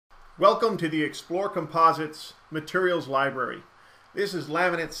Welcome to the Explore Composites Materials Library. This is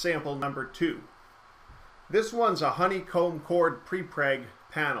laminate sample number 2. This one's a honeycomb cord pre-preg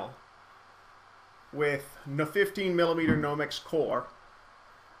panel with 15mm Nomex core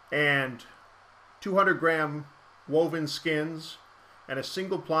and 200 gram woven skins and a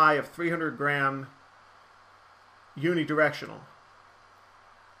single ply of 300 gram unidirectional.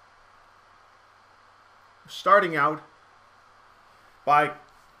 Starting out by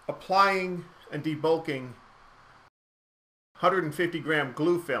applying and debulking 150 gram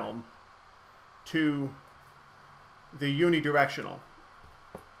glue film to the unidirectional.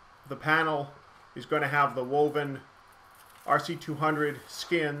 The panel is going to have the woven RC200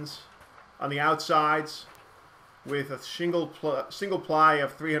 skins on the outsides with a single ply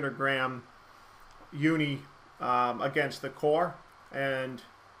of 300 gram uni against the core. And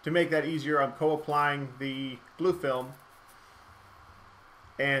to make that easier, I'm co-applying the glue film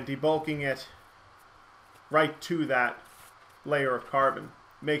and debulking it right to that layer of carbon.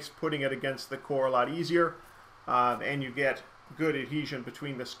 Makes putting it against the core a lot easier, and you get good adhesion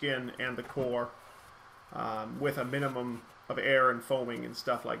between the skin and the core with a minimum of air and foaming and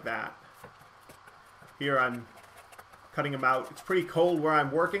stuff like that. Here I'm cutting them out. It's pretty cold where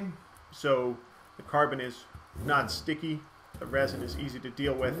I'm working, so the carbon is not sticky. The resin is easy to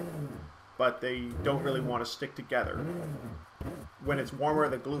deal with, but they don't really want to stick together. When it's warmer,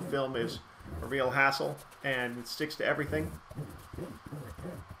 the glue film is a real hassle and it sticks to everything.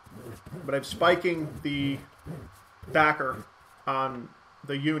 But I'm spiking the backer on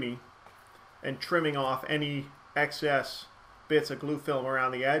the uni and trimming off any excess bits of glue film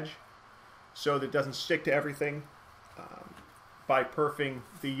around the edge so that it doesn't stick to everything by perfing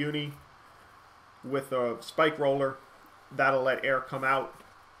the uni with a spike roller. That'll let air come out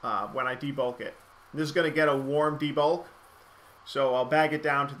when I debulk it. This is going to get a warm debulk, so I'll bag it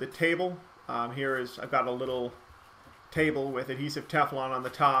down to the table. I've got a little table with adhesive Teflon on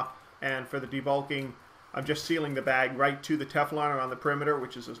the top, and for the debulking I'm just sealing the bag right to the Teflon around the perimeter,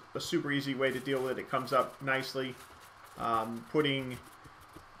 which is a super easy way to deal with it. It comes up nicely. Putting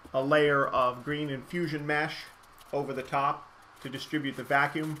a layer of green infusion mesh over the top to distribute the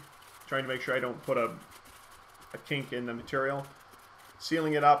vacuum, trying to make sure I don't put a kink in the material.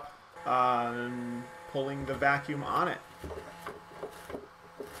 Sealing it up and pulling the vacuum on it.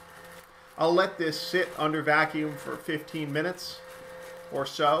 I'll let this sit under vacuum for 15 minutes or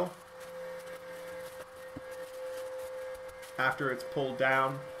so after it's pulled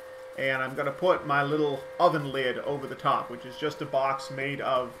down, and I'm going to put my little oven lid over the top, which is just a box made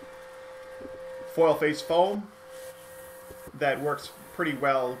of foil face foam that works pretty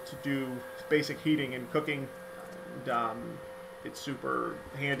well to do basic heating and cooking. It's super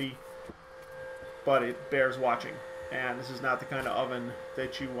handy, but it bears watching. And this is not the kind of oven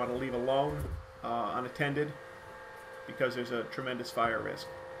that you want to leave alone unattended, because there's a tremendous fire risk.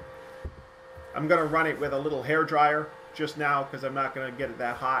 I'm going to run it with a little hair dryer just now because I'm not going to get it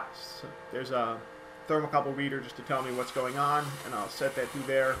that hot. So there's a thermocouple reader just to tell me what's going on, and I'll set that through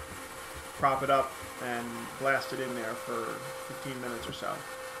there, prop it up, and blast it in there for 15 minutes or so.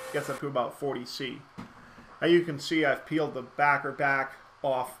 Gets up to about 40 C. Now you can see I've peeled the backer back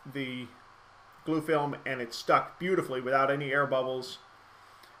off the glue film, and it's stuck beautifully without any air bubbles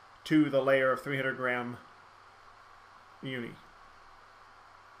to the layer of 300 gram uni.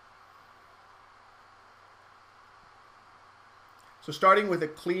 So starting with a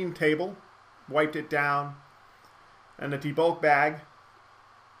clean table, wiped it down, and a debulk bag. I'm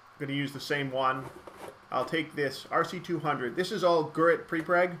going to use the same one. I'll take this RC200. This is all Gurit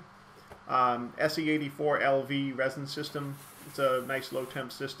Pre-preg. SE84LV resin system. It's a nice low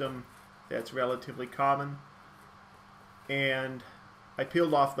temp system that's relatively common. And I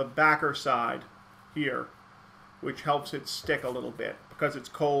peeled off the backer side here, which helps it stick a little bit. Because it's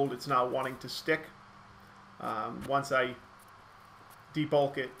cold, it's not wanting to stick. Once I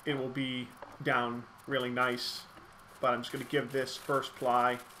debulk it, it will be down really nice. But I'm just going to give this first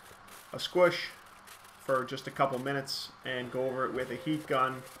ply a squish for just a couple minutes and go over it with a heat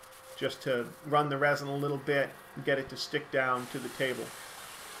gun just to run the resin a little bit and get it to stick down to the table.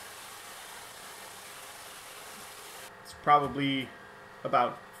 It's probably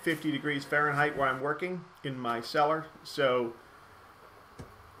about 50 degrees Fahrenheit where I'm working in my cellar, so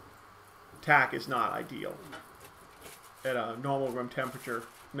tack is not ideal. At a normal room temperature,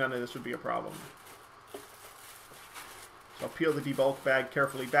 none of this would be a problem. So I'll peel the debulk bag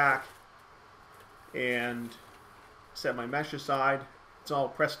carefully back and set my mesh aside. It's all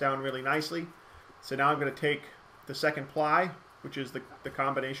pressed down really nicely. So now I'm going to take the second ply, which is the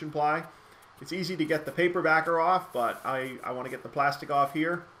combination ply. It's easy to get the paper backer off, but I want to get the plastic off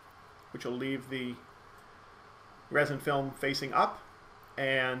here. which will leave the resin film facing up,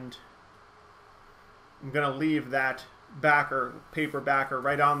 and I'm going to leave that backer, paper backer,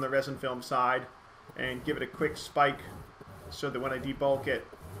 right on the resin film side and give it a quick spike so that when I debulk it,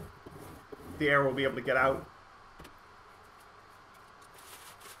 the air will be able to get out.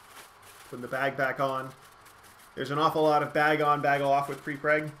 Put the bag back on. There's an awful lot of bag on, bag off with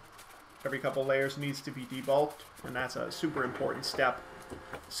pre-preg. Every couple layers needs to be debulked, and that's a super important step.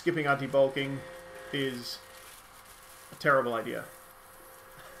 Skipping on debulking is a terrible idea.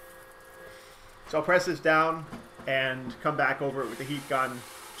 So I'll press this down and come back over it with the heat gun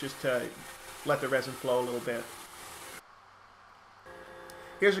just to let the resin flow a little bit.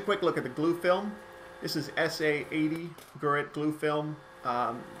 Here's a quick look at the glue film. This is SA80 Gurit glue film.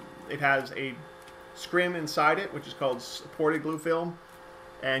 It has a scrim inside it, which is called supported glue film.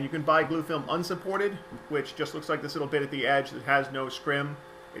 And you can buy glue film unsupported, which just looks like this little bit at the edge that has no scrim.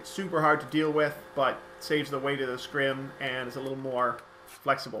 It's super hard to deal with, but saves the weight of the scrim and is a little more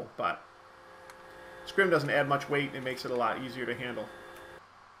flexible. But scrim doesn't add much weight, it makes it a lot easier to handle.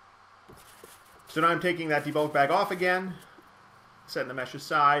 So now I'm taking that debulk bag off again, setting the mesh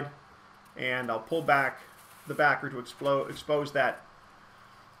aside, and I'll pull back the backer to expose that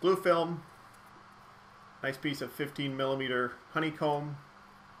glue film. Nice piece of 15mm honeycomb.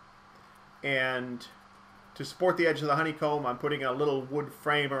 And to support the edge of the honeycomb, I'm putting a little wood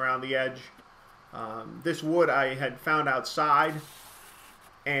frame around the edge. This wood I had found outside,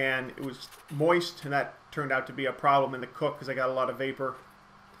 and it was moist, and that turned out to be a problem in the cook because I got a lot of vapor.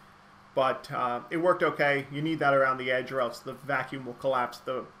 But it worked okay. You need that around the edge or else the vacuum will collapse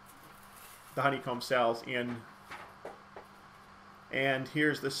the honeycomb cells in. And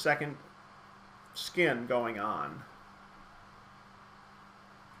here's the second skin going on.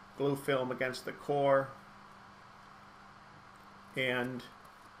 Glue film against the core. And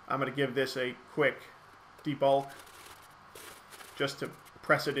I'm going to give this a quick debulk just to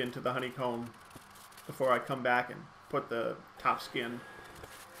press it into the honeycomb before I come back and put the top skin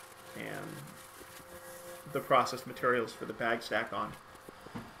and the processed materials for the bag stack on.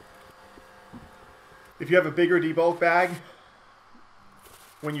 If you have a bigger debulk bag,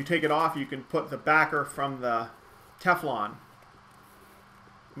 when you take it off, you can put the backer from the Teflon.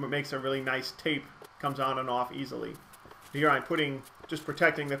 It makes a really nice tape, comes on and off easily. Here I'm just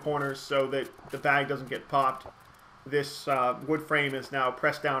protecting the corners so that the bag doesn't get popped. This wood frame is now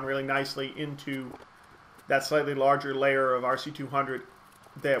pressed down really nicely into that slightly larger layer of RC200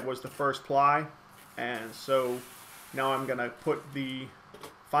 that was the first ply. And so now I'm going to put the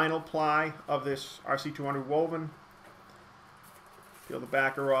final ply of this RC200 woven. Peel the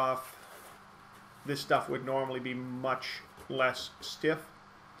backer off. This stuff would normally be much less stiff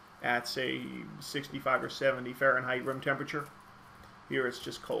at, say, 65 or 70 Fahrenheit room temperature. Here it's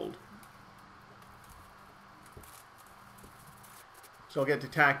just cold. So I'll get to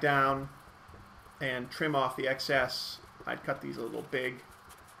tack down and trim off the excess. I'd cut these a little big,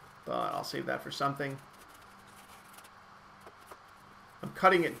 but I'll save that for something. I'm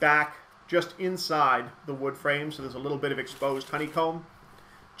cutting it back just inside the wood frame, so there's a little bit of exposed honeycomb,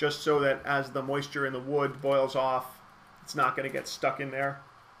 just so that as the moisture in the wood boils off, it's not going to get stuck in there.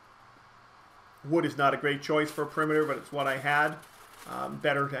 Wood is not a great choice for a perimeter, but it's what I had.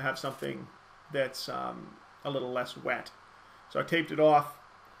 Better to have something that's a little less wet. So I taped it off,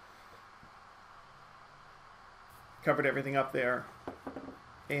 covered everything up there,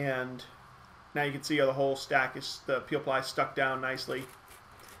 and now you can see how the whole stack is, the peel ply stuck down nicely.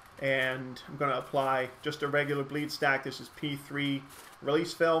 And I'm going to apply just a regular bleed stack. This is P3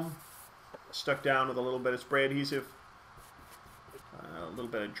 release film, stuck down with a little bit of spray adhesive. A little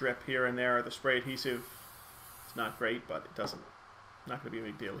bit of drip here and there. The spray adhesive is not great, but it doesn't, not going to be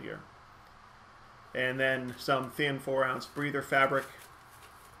a big deal here. And then some thin 4-ounce breather fabric.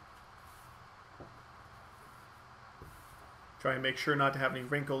 Try and make sure not to have any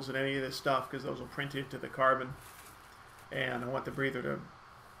wrinkles in any of this stuff because those will print into the carbon. And I want the breather to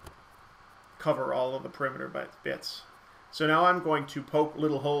cover all of the perimeter bits. So now I'm going to poke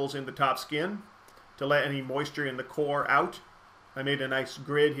little holes in the top skin to let any moisture in the core out. I made a nice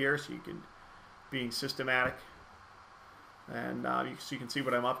grid here so you can, being systematic, and so you can see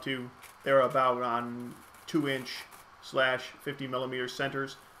what I'm up to. They're about on 2" /50mm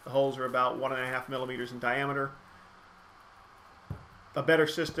centers. The holes are about 1.5 millimeters in diameter. A better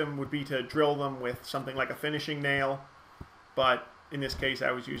system would be to drill them with something like a finishing nail, but in this case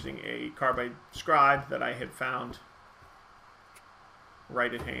I was using a carbide scribe that I had found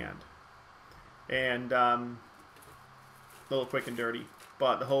right at hand. And a little quick and dirty,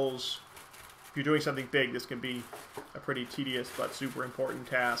 but the holes If you're doing something big, this can be a pretty tedious but super important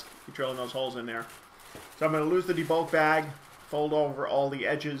task. You're drilling those holes in there. So I'm going to lose the debulk bag, fold over all the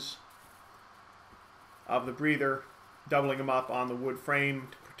edges of the breather, doubling them up on the wood frame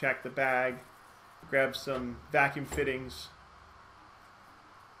to protect the bag. Grab some vacuum fittings,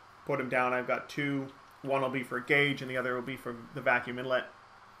 put them down. I've got two. One will be for a gauge and the other will be for the vacuum inlet.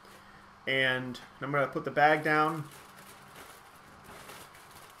 And I'm going to put the bag down.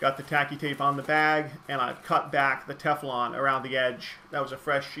 Got the tacky tape on the bag, and I've cut back the Teflon around the edge. That was a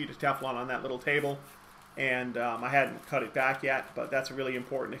fresh sheet of Teflon on that little table, and I hadn't cut it back yet, but that's really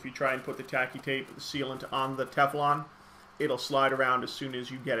important. If you try and put the tacky tape, the sealant on the Teflon, it'll slide around as soon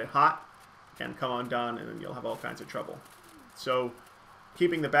as you get it hot and come undone, and then you'll have all kinds of trouble. So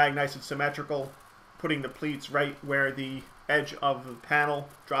keeping the bag nice and symmetrical, putting the pleats right where the edge of the panel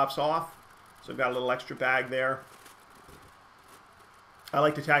drops off. So I've got a little extra bag there. I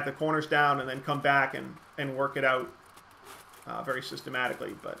like to tack the corners down and then come back and work it out very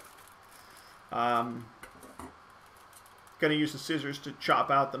systematically. But going to use the scissors to chop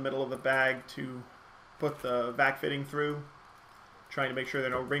out the middle of the bag to put the vac fitting through. Trying to make sure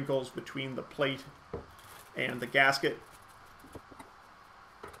there are no wrinkles between the plate and the gasket.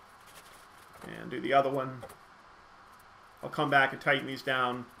 And do the other one. I'll come back and tighten these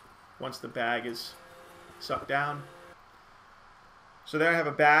down once the bag is sucked down. So there I have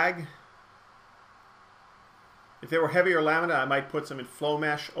a bag. If they were heavier laminate, I might put some in flow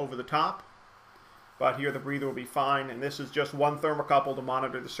mesh over the top. But here the breather will be fine. And this is just one thermocouple to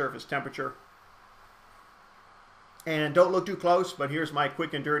monitor the surface temperature. And don't look too close, but here's my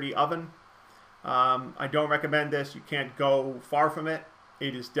quick and dirty oven. I don't recommend this. You can't go far from it.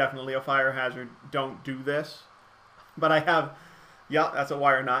 It is definitely a fire hazard. Don't do this. But I have, yeah, that's a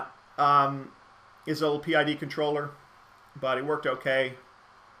wire nut. It's a little PID controller. But it worked okay,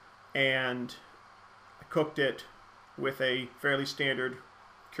 and I cooked it with a fairly standard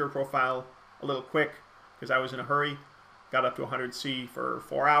cure profile, a little quick because I was in a hurry. Got up to 100°C for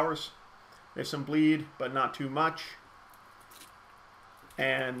 4 hours. There's some bleed, but not too much.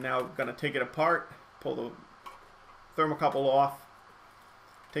 And now I'm going to take it apart, pull the thermocouple off,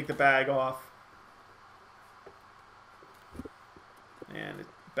 take the bag off, and the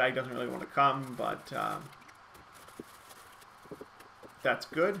bag doesn't really want to come, but that's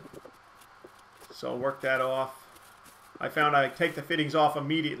good. So work that off. I found I take the fittings off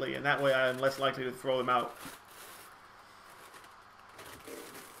immediately, and that way I'm less likely to throw them out.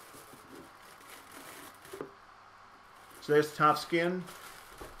 So there's the top skin.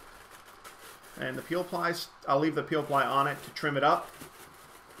 And the peel plies, I'll leave the peel ply on it to trim it up,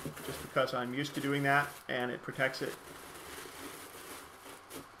 just because I'm used to doing that, and it protects it.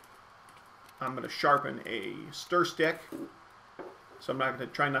 I'm going to sharpen a stir stick. So I'm not going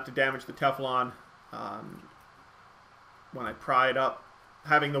to try not to damage the Teflon when I pry it up.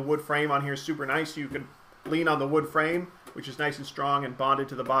 Having the wood frame on here is super nice. You can lean on the wood frame, which is nice and strong and bonded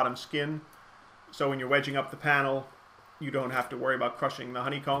to the bottom skin. So when you're wedging up the panel, you don't have to worry about crushing the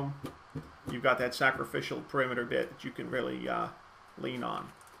honeycomb. You've got that sacrificial perimeter bit that you can really lean on.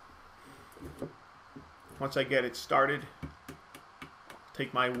 Once I get it started,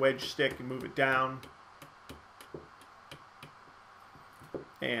 take my wedge stick and move it down.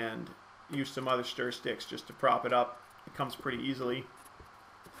 And use some other stir sticks just to prop it up. It comes pretty easily.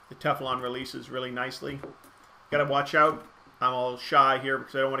 The Teflon releases really nicely. Gotta watch out. I'm all shy here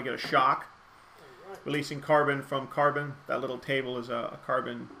because I don't want to get a shock. Releasing carbon from carbon. That little table is a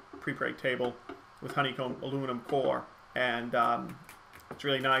carbon pre-preg table with honeycomb aluminum core. And it's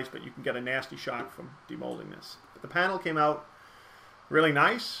really nice, but you can get a nasty shock from demolding this. But the panel came out really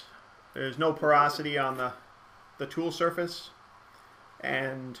nice. There's no porosity on the tool surface.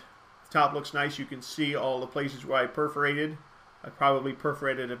 And the top looks nice. You can see all the places where I perforated. I probably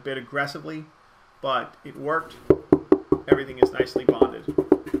perforated a bit aggressively, but it worked. Everything is nicely bonded.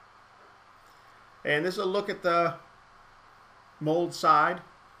 And this is a look at the mold side.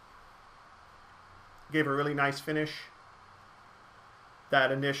 Gave a really nice finish.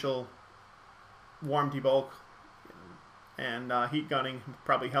 That initial warm debulk and heat gunning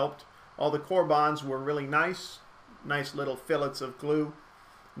probably helped. All the core bonds were really nice. Nice little fillets of glue.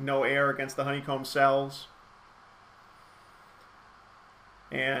 No air against the honeycomb cells.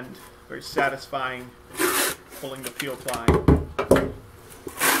 And very satisfying pulling the peel ply.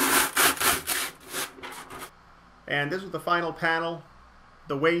 And this was the final panel.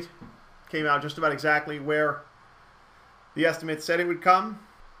 The weight came out just about exactly where the estimate said it would come.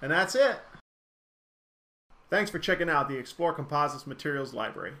 And that's it. Thanks for checking out the Explore Composites Materials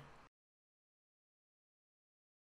Library.